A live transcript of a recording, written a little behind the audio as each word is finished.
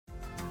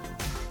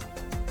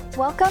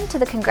Welcome to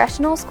the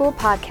Congressional School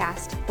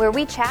Podcast, where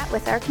we chat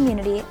with our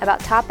community about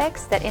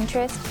topics that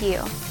interest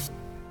you.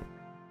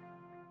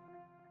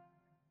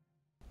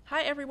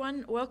 Hi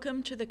everyone,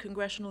 welcome to the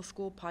Congressional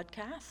School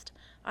Podcast.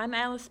 I'm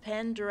Alice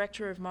Penn,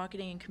 Director of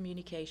Marketing and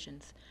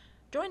Communications.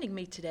 Joining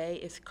me today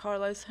is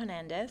Carlos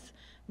Hernandez,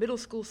 middle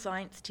school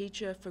science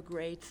teacher for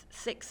grades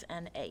 6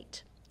 and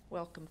 8.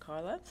 Welcome,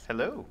 Carlos.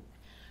 Hello.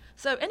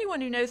 So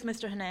anyone who knows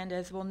Mr.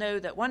 Hernandez will know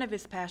that one of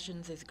his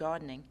passions is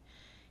gardening.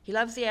 He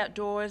loves the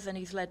outdoors and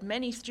he's led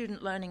many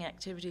student learning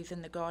activities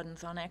in the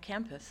gardens on our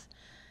campus.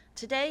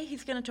 Today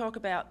he's going to talk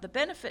about the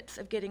benefits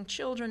of getting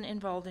children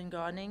involved in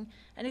gardening,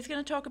 and he's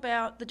going to talk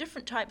about the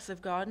different types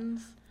of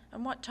gardens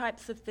and what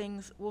types of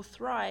things will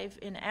thrive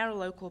in our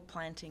local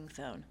planting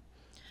zone.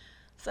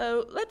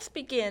 So let's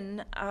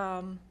begin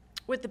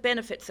with the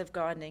benefits of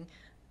gardening.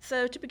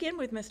 So to begin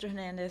with, Mr.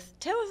 Hernandez,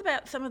 tell us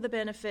about some of the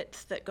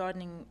benefits that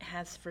gardening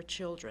has for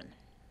children.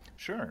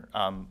 Sure.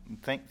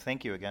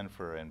 Thank you again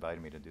for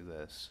inviting me to do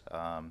this.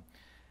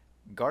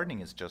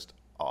 Gardening is just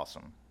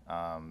awesome.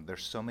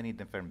 There's so many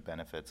different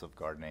benefits of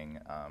gardening.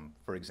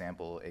 For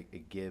example,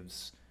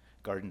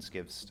 gardens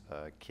gives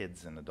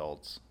kids and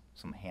adults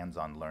some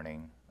hands-on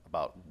learning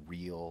about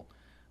real,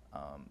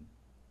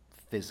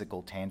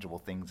 physical, tangible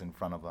things in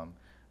front of them.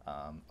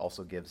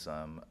 Also gives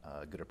them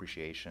a good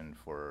appreciation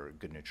for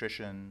good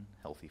nutrition,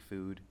 healthy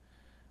food.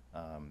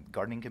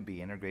 Gardening can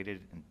be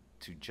integrated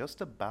into just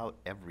about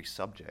every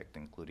subject,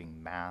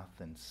 including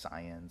math and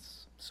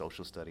science,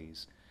 social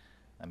studies.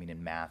 I mean,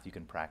 in math, you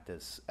can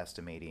practice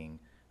estimating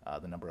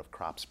the number of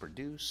crops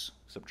produced,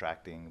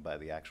 subtracting by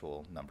the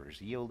actual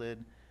numbers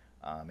yielded.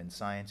 In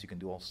science, you can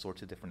do all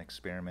sorts of different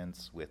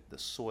experiments with the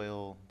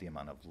soil, the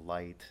amount of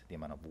light, the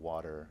amount of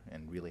water,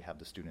 and really have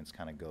the students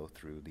kind of go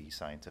through the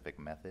scientific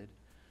method.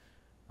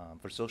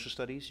 For social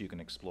studies, you can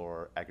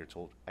explore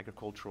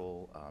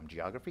agricultural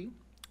geography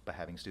by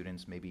having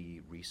students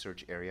maybe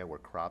research area where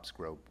crops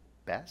grow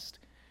best,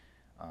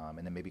 and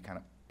then maybe kind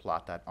of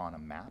plot that on a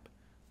map.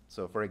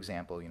 So for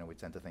example, we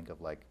tend to think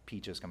of like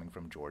peaches coming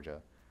from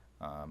Georgia.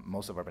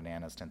 Most of our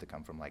bananas tend to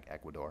come from like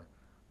Ecuador.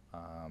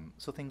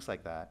 So things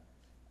like that.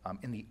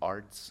 In the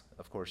arts,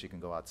 of course, you can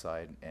go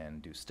outside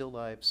and do still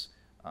lifes.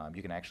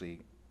 You can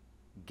actually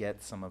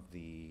get some of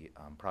the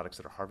products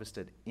that are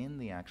harvested in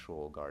the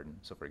actual garden.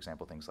 So for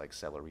example, things like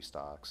celery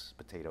stalks,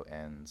 potato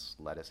ends,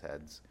 lettuce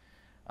heads.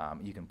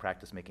 You can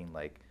practice making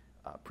like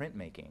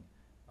printmaking.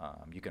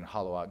 You can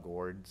hollow out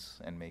gourds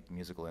and make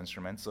musical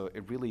instruments. So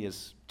it really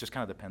just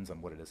kind of depends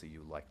on what it is that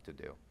you like to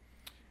do.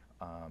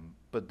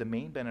 But the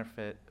main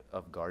benefit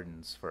of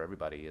gardens for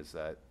everybody is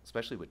that,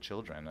 especially with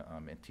children,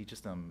 it teaches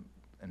them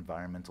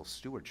environmental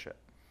stewardship.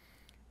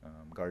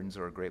 Gardens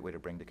are a great way to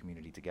bring the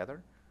community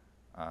together.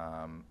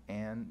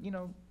 And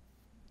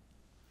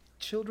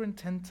children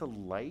tend to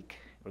like,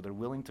 or they're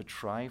willing to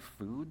try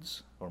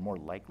foods, or more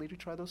likely to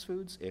try those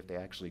foods if they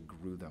actually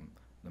grew them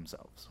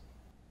themselves.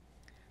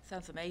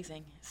 Sounds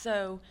amazing.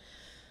 So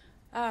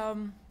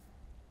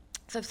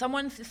if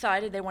someone's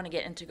decided they want to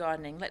get into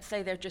gardening, let's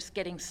say they're just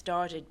getting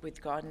started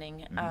with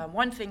gardening,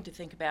 one thing to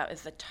think about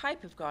is the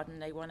type of garden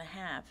they want to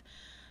have.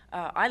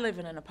 I live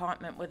in an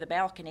apartment with a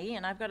balcony,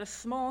 and I've got a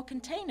small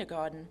container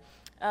garden.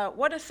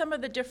 What are some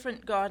of the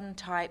different garden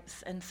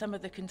types and some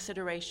of the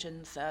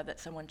considerations that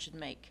someone should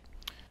make?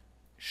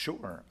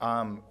 Sure.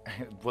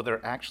 Well, there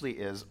actually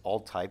is all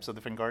types of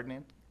different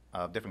gardens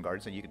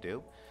that you could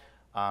do.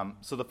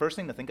 So the first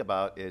thing to think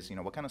about is,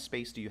 what kind of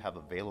space do you have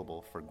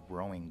available for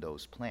growing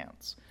those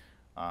plants?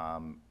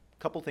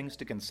 Couple things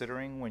to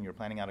considering when you're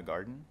planning out a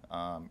garden.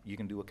 You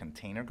can do a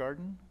container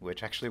garden,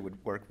 which actually would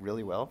work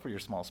really well for your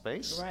small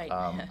space. Right.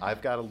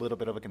 I've got a little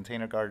bit of a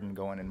container garden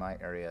going in my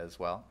area as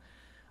well.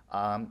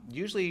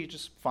 Usually you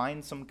just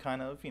find some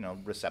kind of,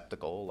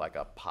 receptacle, like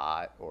a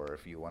pot, or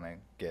if you want to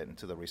get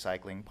into the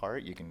recycling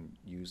part, you can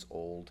use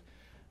old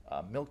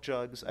milk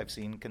jugs I've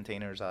seen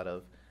containers out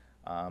of.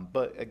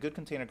 But a good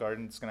container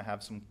garden is going to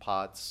have some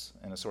pots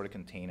and assorted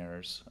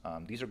containers.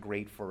 These are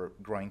great for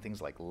growing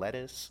things like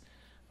lettuce,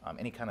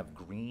 any kind of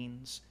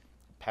greens,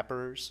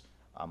 peppers.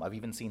 I've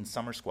even seen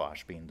summer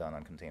squash being done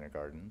on container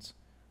gardens.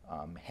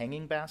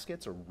 Hanging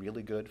baskets are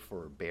really good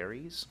for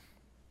berries,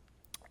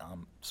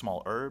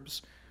 small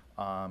herbs,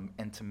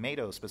 and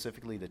tomatoes,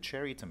 specifically the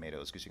cherry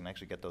tomatoes, because you can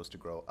actually get those to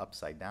grow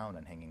upside down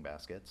in hanging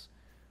baskets.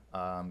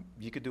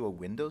 You could do a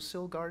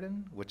windowsill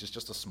garden, which is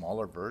just a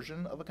smaller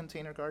version of a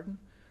container garden.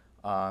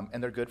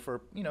 And they're good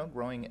for,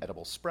 growing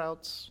edible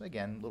sprouts,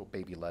 again, little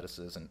baby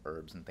lettuces and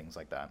herbs and things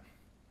like that.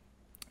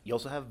 You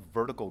also have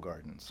vertical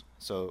gardens.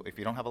 So if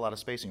you don't have a lot of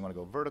space and you want to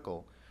go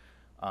vertical,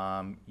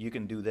 you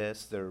can do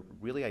this. They're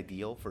really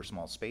ideal for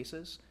small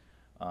spaces.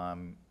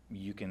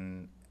 You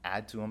can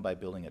add to them by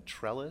building a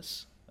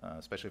trellis,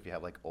 especially if you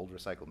have like old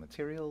recycled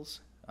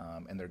materials.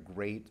 And they're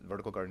great.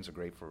 Vertical gardens are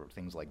great for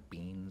things like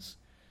beans,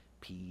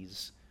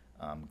 peas,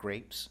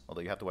 grapes,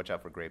 although you have to watch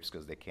out for grapes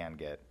because they can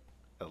get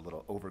a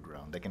little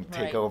overgrown. They can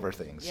take over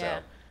things.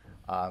 Yeah.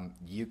 So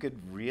you could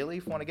really,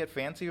 if you want to get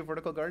fancy with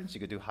vertical gardens, you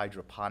could do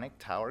hydroponic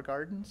tower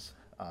gardens.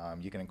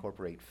 You can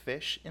incorporate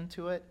fish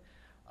into it.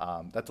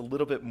 That's a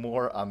little bit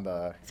more on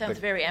the... Sounds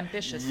very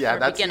ambitious Yeah, for a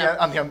that's beginner.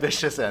 on the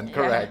ambitious end, Yeah.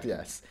 correct,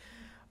 yes.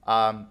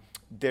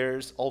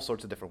 There's all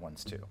sorts of different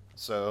ones too.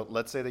 So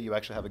let's say that you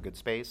actually have a good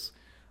space,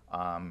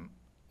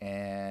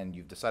 and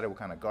you've decided what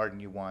kind of garden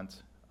you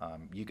want.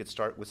 You could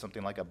start with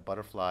something like a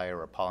butterfly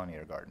or a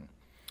pollinator garden.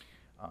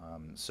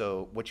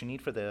 So what you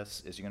need for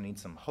this is you're going to need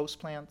some host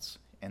plants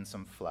and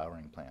some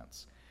flowering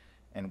plants.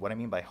 And what I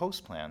mean by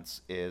host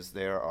plants is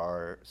there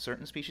are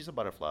certain species of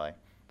butterfly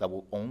that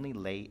will only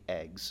lay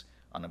eggs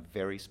on a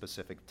very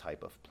specific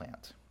type of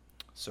plant.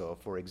 So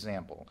for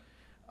example,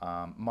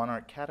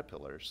 monarch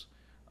caterpillars,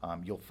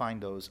 you'll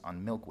find those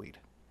on milkweed.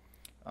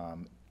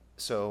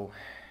 So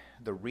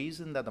the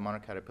reason that the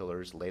monarch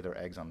caterpillars lay their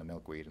eggs on the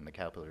milkweed and the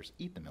caterpillars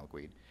eat the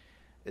milkweed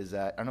is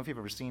that, I don't know if you've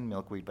ever seen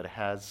milkweed, but it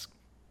has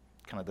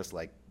kind of this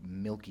like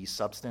milky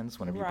substance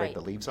whenever you break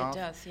the leaves off. It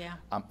does, yeah.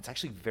 It's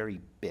actually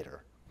very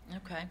bitter.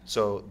 Okay.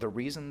 So the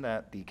reason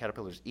that the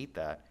caterpillars eat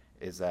that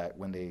is that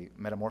when they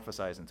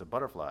metamorphosize into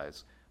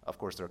butterflies, of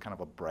course, they're kind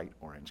of a bright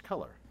orange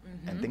color.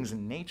 Mm-hmm. And things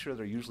in nature,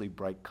 they're usually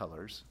bright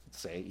colors.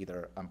 Say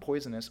either I'm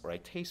poisonous or I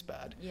taste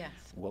bad. Yes.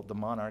 Well, the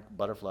monarch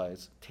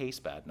butterflies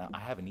taste bad. Now, I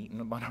haven't eaten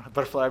a monarch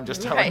butterfly. I'm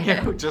just Right.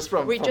 telling you, just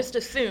from... We just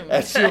assume.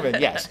 Assuming,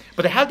 yes.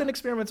 But they have done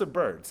experiments with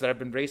birds that have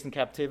been raised in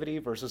captivity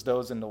versus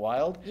those in the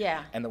wild.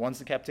 Yeah. And the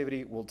ones in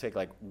captivity will take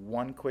like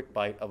one quick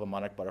bite of a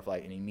monarch butterfly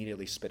and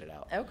immediately spit it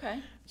out.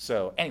 Okay.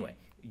 So anyway,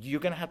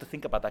 you're going to have to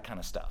think about that kind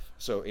of stuff.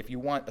 So if you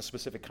want a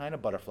specific kind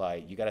of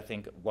butterfly, you got to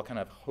think, what kind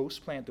of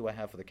host plant do I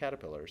have for the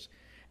caterpillars?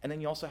 And then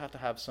you also have to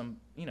have some,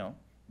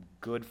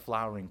 good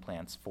flowering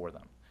plants for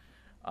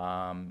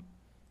them.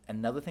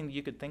 Another thing that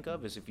you could think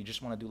of is if you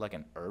just want to do like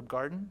an herb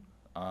garden,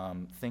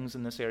 things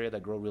in this area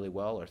that grow really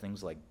well are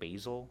things like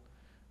basil,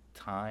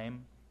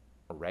 thyme,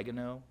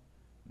 oregano,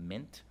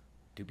 mint.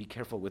 Do be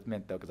careful with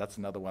mint, though, because that's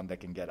another one that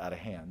can get out of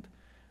hand.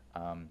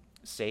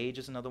 Sage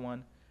is another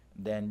one.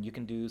 Then you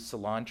can do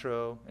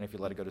cilantro, and if you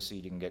let it go to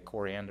seed, you can get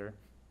coriander.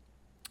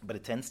 But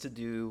it tends to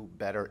do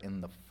better in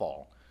the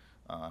fall.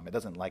 It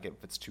doesn't like it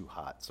if it's too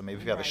hot. So maybe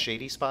if you have a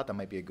shady spot, that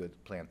might be a good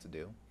plant to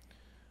do.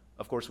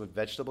 Of course, with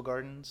vegetable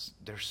gardens,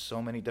 there's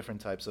so many different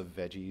types of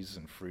veggies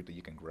and fruit that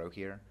you can grow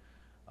here.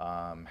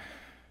 Man,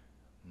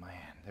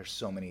 there's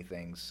so many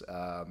things.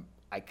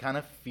 I kind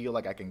of feel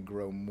like I can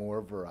grow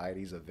more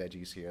varieties of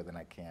veggies here than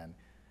I can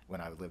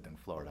when I lived in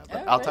Florida.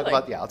 But I'll talk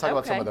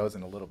about some of those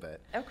in a little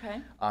bit.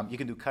 Okay. You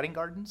can do cutting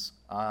gardens.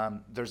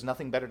 There's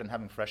nothing better than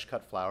having fresh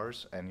cut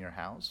flowers in your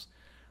house.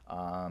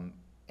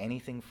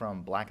 Anything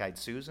from black-eyed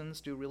Susans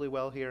do really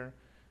well here.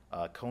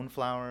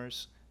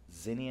 Coneflowers,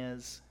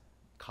 zinnias,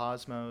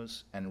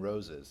 cosmos, and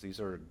roses. These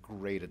are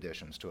great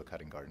additions to a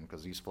cutting garden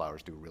because these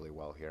flowers do really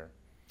well here.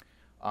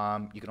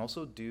 You can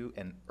also do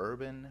an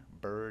urban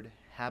bird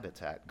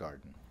habitat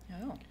garden.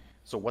 Oh.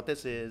 So what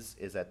this is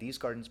that these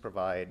gardens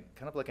provide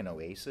kind of like an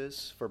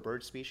oasis for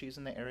bird species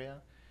in the area.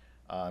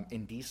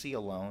 In DC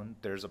alone,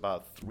 there's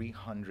about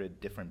 300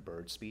 different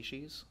bird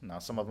species. Now,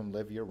 some of them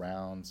live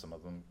year-round, some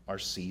of them are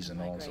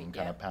seasonal, some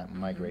kind of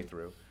migrate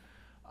through.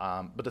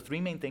 But the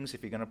three main things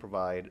if you're going to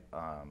provide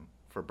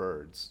for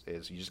birds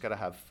is you just got to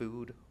have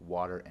food,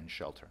 water, and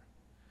shelter.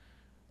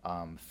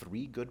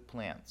 3 good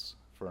plants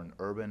for an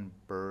urban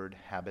bird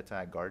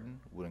habitat garden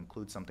would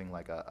include something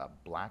like a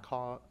black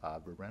hawk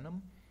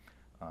viburnum.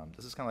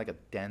 This is kind of like a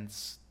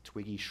dense,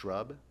 twiggy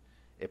shrub.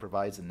 It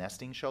provides a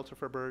nesting shelter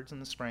for birds in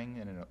the spring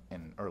and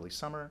in early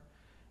summer,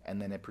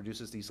 and then it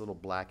produces these little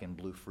black and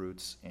blue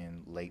fruits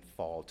in late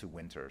fall to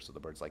winter, so the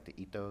birds like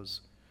to eat those.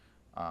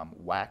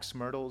 Wax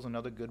myrtle is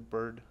another good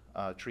bird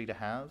tree to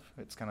have.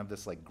 It's kind of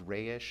this like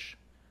grayish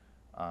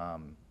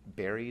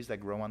berries that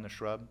grow on the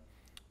shrub.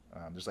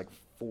 There's like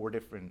 40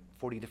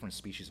 different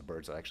species of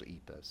birds that actually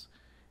eat this.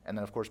 And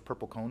then, of course,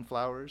 purple cone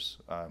flowers.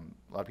 A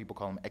lot of people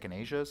call them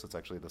echinaceas. That's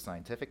actually the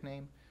scientific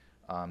name.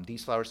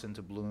 These flowers tend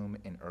to bloom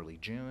in early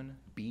June.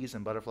 Bees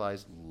and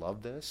butterflies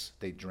love this.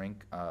 They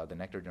drink the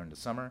nectar during the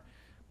summer.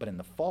 But in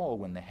the fall,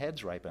 when the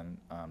heads ripen,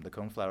 the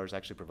cone flowers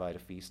actually provide a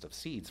feast of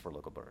seeds for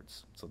local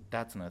birds. So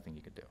that's another thing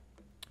you could do.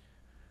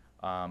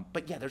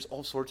 But yeah, there's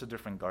all sorts of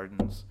different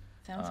gardens.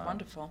 Sounds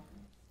wonderful.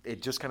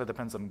 It just kind of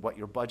depends on what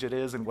your budget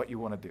is and what you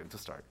want to do to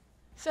start.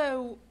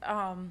 So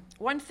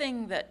one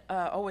thing that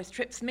always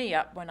trips me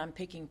up when I'm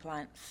picking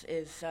plants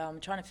is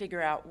trying to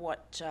figure out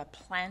what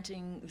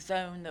planting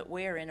zone that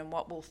we're in and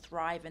what will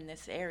thrive in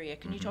this area.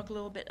 Can you talk a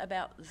little bit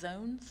about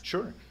zones?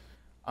 Sure.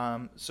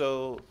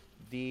 So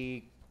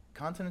the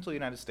continental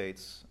United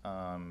States,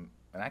 and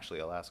actually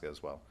Alaska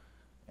as well,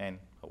 and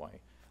Hawaii,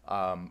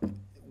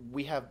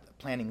 we have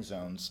planting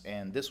zones,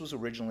 and this was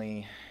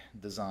originally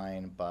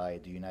designed by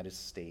the United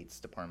States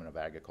Department of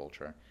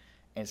Agriculture.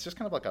 And it's just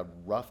kind of like a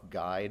rough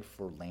guide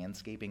for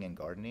landscaping and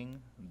gardening.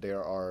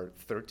 There are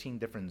 13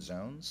 different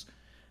zones,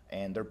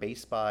 and they're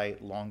based by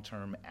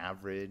long-term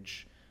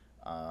average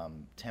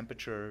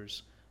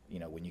temperatures,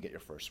 when you get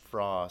your first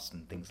frost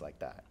and things like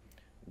that.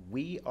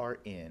 We are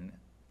in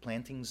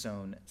planting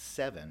zone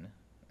 7,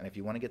 and if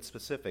you want to get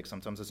specific,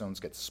 sometimes the zones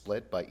get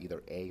split by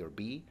either A or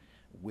B.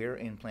 We're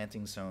in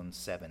planting zone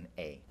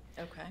 7A.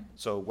 Okay.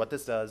 So what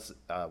this does,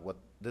 what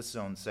this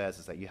zone says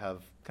is that you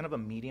have kind of a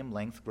medium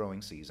length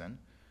growing season.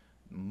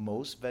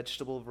 Most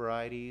vegetable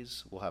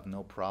varieties will have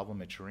no problem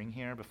maturing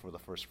here before the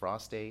first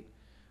frost date.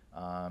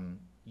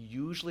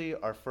 Usually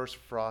our first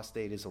frost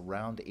date is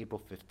around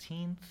April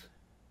 15th,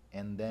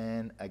 and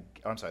then,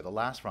 the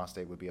last frost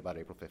date would be about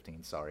April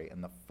 15th,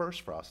 and the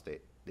first frost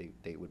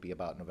date would be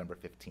about November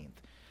 15th.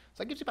 So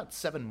that gives you about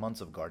 7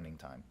 months of gardening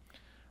time.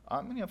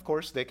 And of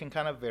course, they can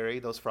kind of vary,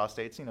 those frost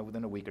dates,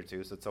 within a week or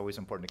two, so it's always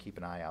important to keep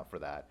an eye out for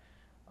that.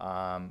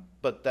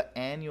 But the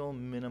annual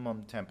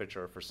minimum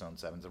temperature for Zone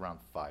 7 is around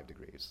 5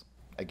 degrees.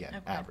 Again,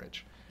 Okay.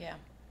 average. Yeah.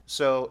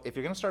 So if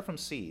you're going to start from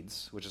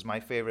seeds, which is my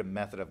favorite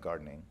method of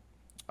gardening,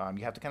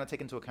 you have to kind of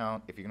take into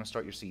account if you're going to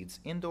start your seeds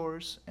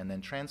indoors and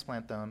then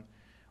transplant them,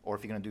 or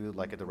if you're going to do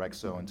like a direct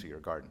sow into your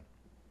garden.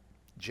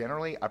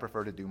 Generally, I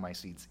prefer to do my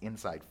seeds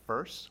inside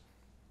first.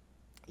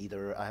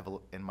 Either I have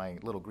in my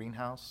little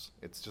greenhouse,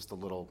 it's just a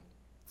little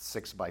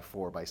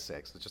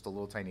 6x4x6. It's just a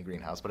little tiny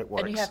greenhouse, but it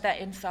works. And you have that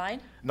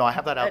inside? No, I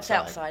have that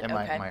outside. It's outside, in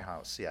okay. my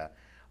house, yeah.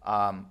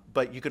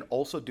 But you can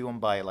also do them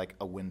by like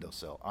a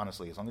windowsill,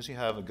 honestly, as long as you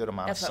have a good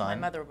amount That's of sun. what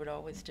my mother would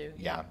always do.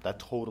 Yeah, that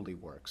totally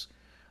works.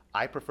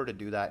 I prefer to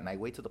do that, and I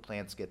wait till the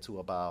plants get to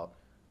about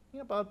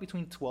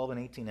between 12 and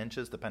 18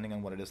 inches, depending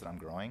on what it is that I'm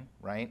growing,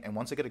 right? And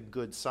once they get a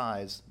good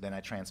size, then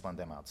I transplant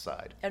them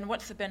outside. And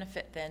what's the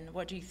benefit then?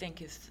 What do you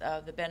think is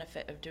the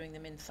benefit of doing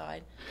them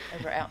inside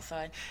over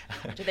outside?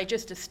 Do they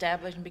just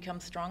establish and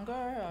become stronger?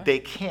 Or? They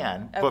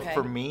can, but Okay.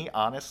 for me,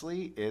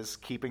 honestly, is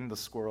keeping the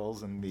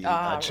squirrels and the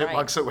Right.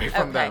 chipmunks away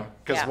from Okay, them.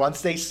 Because yeah.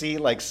 once they see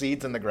like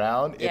seeds in the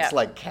ground, Yeah. it's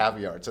like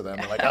caviar to them.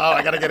 They're like, oh,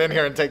 I got to get in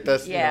here and take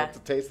this, Yeah, to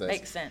taste this.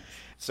 makes sense.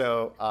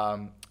 So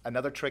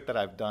another trick that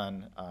I've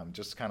done,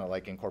 just kind of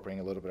like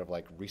incorporating a little bit of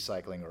like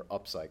recycling or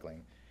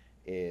upcycling,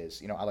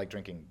 is I like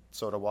drinking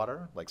soda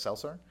water, like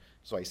seltzer.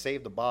 So I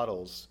save the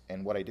bottles,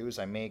 and what I do is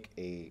I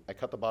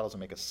cut the bottles and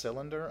make a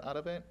cylinder out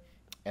of it,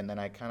 and then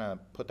I kind of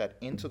put that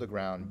into the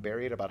ground,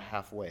 bury it about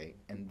halfway,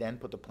 and then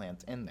put the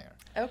plants in there.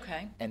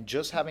 Okay. And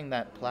just having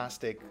that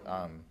plastic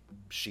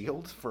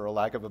shield, for a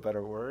lack of a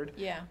better word,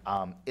 Yeah.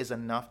 is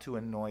enough to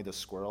annoy the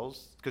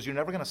squirrels, because you're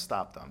never going to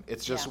stop them.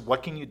 It's just Yeah.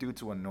 what can you do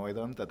to annoy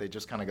them that they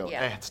just kind of go,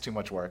 Yeah. it's too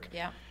much work.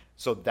 Yeah.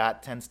 So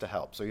that tends to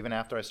help. So even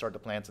after I start the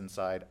plants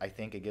inside, I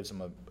think it gives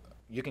them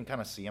you can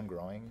kind of see them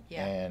growing,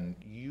 Yeah. and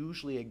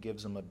usually it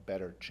gives them a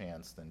better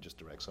chance than just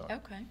direct sowing.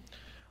 Okay.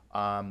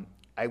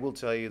 I will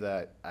tell you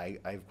that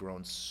I've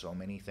grown so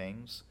many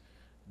things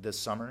this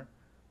summer,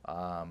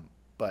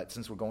 but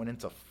since we're going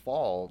into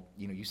fall,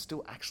 you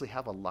still actually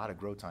have a lot of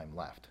grow time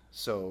left.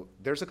 So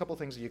there's a couple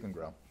things that you can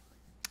grow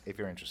if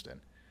you're interested.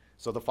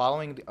 So the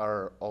following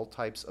are all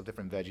types of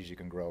different veggies you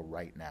can grow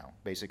right now.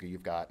 Basically,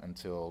 you've got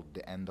until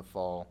the end of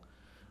fall.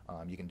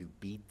 You can do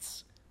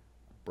beets,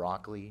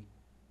 broccoli,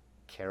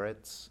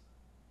 carrots,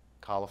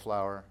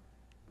 cauliflower,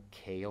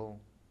 kale,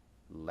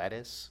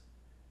 lettuce.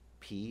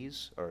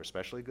 Peas are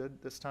especially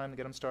good this time to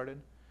get them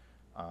started.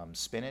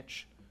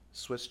 Spinach,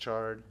 Swiss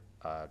chard,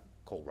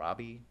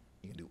 kohlrabi.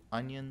 You can do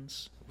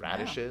onions,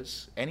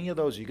 radishes. Any of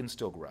those you can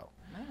still grow.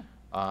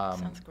 Oh,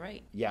 sounds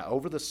great. Yeah,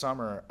 over the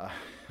summer,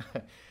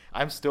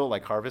 I'm still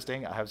like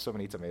harvesting. I have so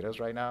many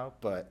tomatoes right now,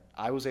 but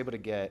I was able to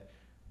get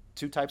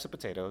 2 types of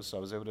potatoes. So I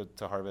was able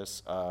to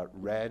harvest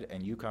red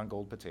and Yukon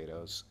Gold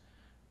potatoes,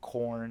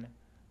 corn,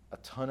 a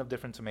ton of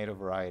different tomato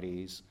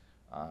varieties.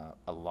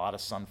 A lot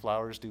of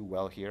sunflowers do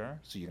well here,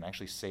 so you can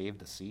actually save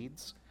the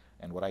seeds.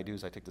 And what I do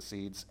is I take the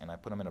seeds and I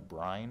put them in a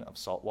brine of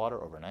salt water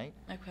overnight.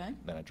 Okay.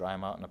 Then I dry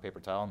them out in a paper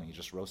towel, and then you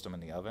just roast them in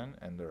the oven,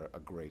 and they're a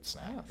great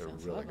snack. Oh, They're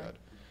sounds really lovely. good.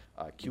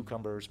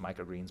 Cucumbers,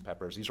 microgreens,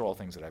 peppers, these are all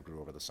things that I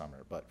grew over the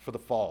summer. But for the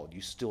fall,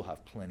 you still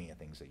have plenty of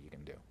things that you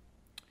can do.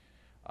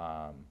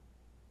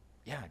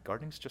 Yeah,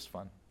 gardening's just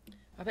fun.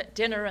 I bet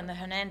dinner in the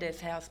Hernandez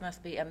house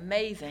must be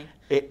amazing.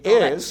 It All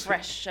that is.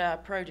 fresh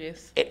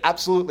produce. It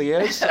absolutely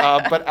is.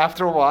 But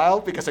after a while,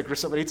 because I grew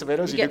so many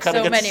tomatoes, You do get kind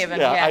of so many of them,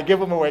 yeah. I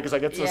give them away because I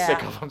get so Yeah.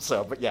 sick of them.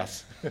 So, but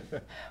yes.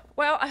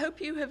 Well, I hope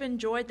you have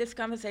enjoyed this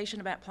conversation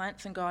about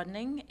plants and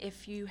gardening.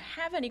 If you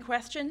have any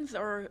questions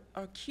or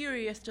are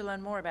curious to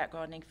learn more about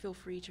gardening, feel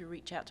free to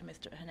reach out to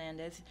Mr.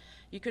 Hernandez.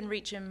 You can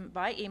reach him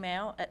by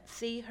email at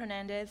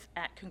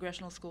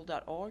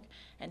chernandez@congressionalschool.org,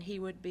 and he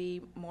would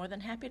be more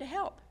than happy to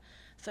help.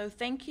 So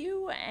thank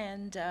you,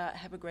 and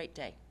have a great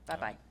day.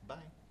 Bye-bye. Bye.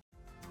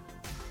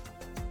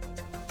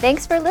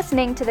 Thanks for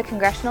listening to the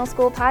Congressional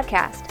School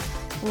Podcast.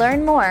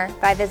 Learn more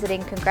by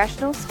visiting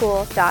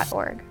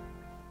congressionalschool.org.